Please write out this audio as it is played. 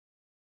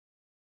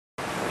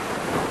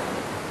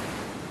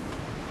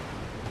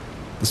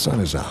The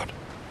sun is out,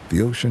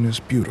 the ocean is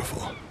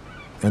beautiful,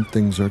 and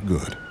things are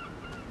good.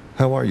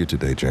 How are you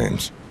today,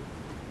 James?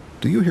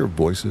 Do you hear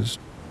voices?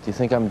 Do you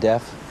think I'm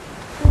deaf?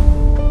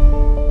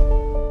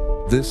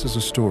 This is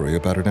a story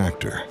about an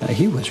actor.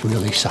 He was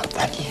really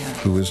something.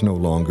 Who is no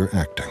longer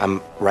acting.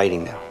 I'm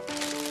writing now.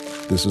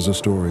 This is a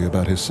story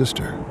about his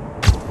sister,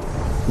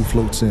 who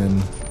floats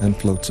in and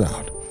floats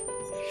out.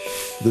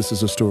 This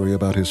is a story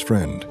about his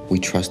friend. We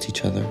trust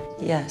each other.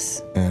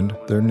 Yes. And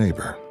their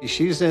neighbor.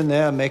 She's in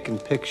there making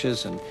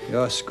pictures, and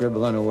you're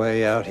scribbling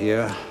away out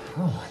here.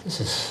 Oh, this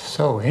is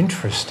so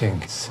interesting.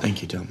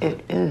 Thank you, Tom.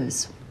 It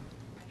is.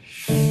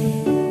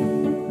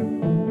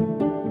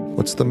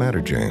 What's the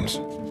matter, James?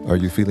 Are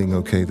you feeling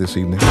okay this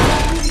evening?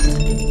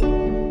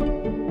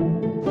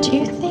 Do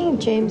you think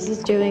James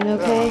is doing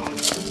okay?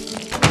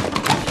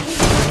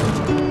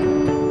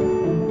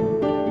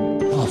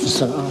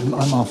 Officer,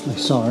 I'm awfully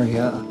sorry.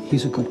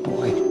 He's a good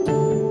boy.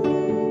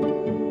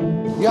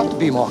 You have to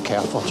be more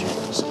careful,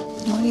 James.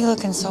 What are you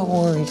looking so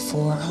worried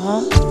for,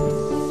 huh?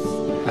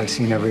 I've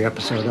seen every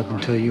episode up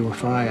until you were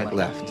fired. I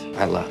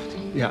left.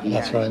 Yeah,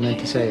 that's what I meant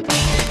to say.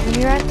 When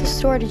you were at the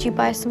store, did you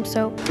buy some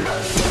soap?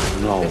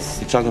 No,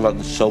 you're talking about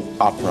the soap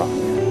opera.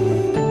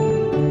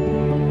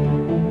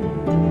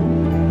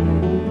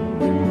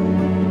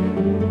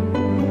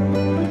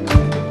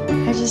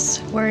 I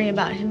just worry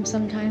about him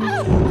sometimes.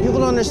 People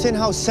don't understand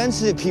how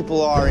sensitive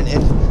people are, and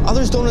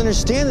others don't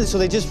understand it, so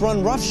they just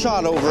run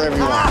roughshod over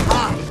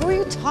everyone. Who are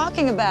you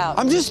talking about?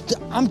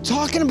 I'm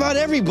talking about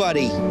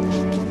everybody.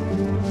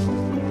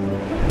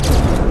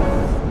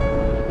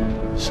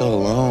 So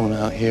alone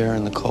out here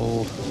in the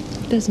cold.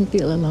 Doesn't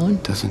feel alone.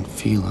 Doesn't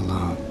feel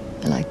alone.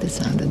 I like the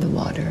sound of the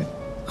water.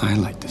 I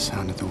like the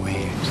sound of the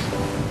waves.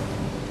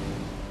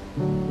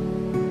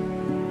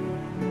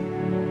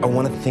 I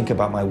want to think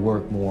about my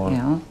work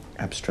more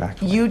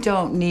abstractly. You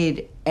don't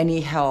need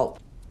any help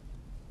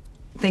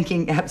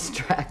thinking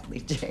abstractly,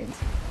 James.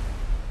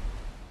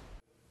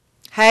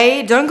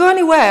 Hey, don't go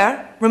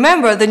anywhere.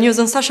 Remember the news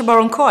on Sacha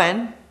Baron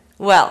Cohen?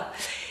 Well,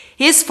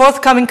 his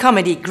forthcoming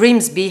comedy,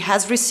 Grimsby,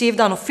 has received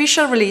an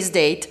official release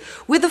date,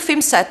 with the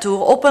film set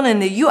to open in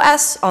the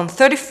US on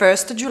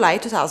 31st July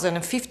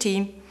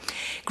 2015.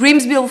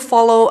 Grimsby will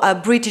follow a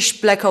British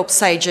Black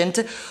Ops agent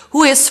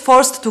who is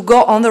forced to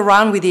go on the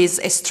run with his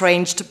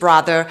estranged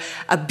brother,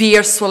 a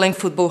beer-swilling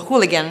football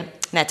hooligan.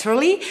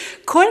 Naturally,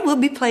 Cohen will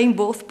be playing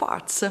both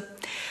parts.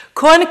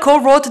 Cohen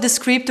co-wrote the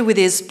script with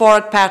his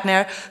sport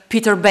partner,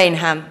 Peter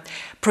Bainham.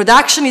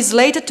 Production is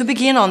slated to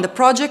begin on the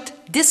project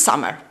this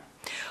summer.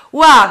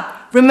 Well,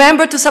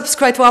 remember to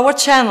subscribe to our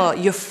channel,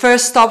 your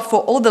first stop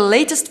for all the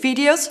latest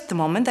videos the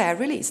moment they are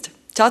released.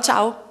 Ciao,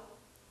 ciao!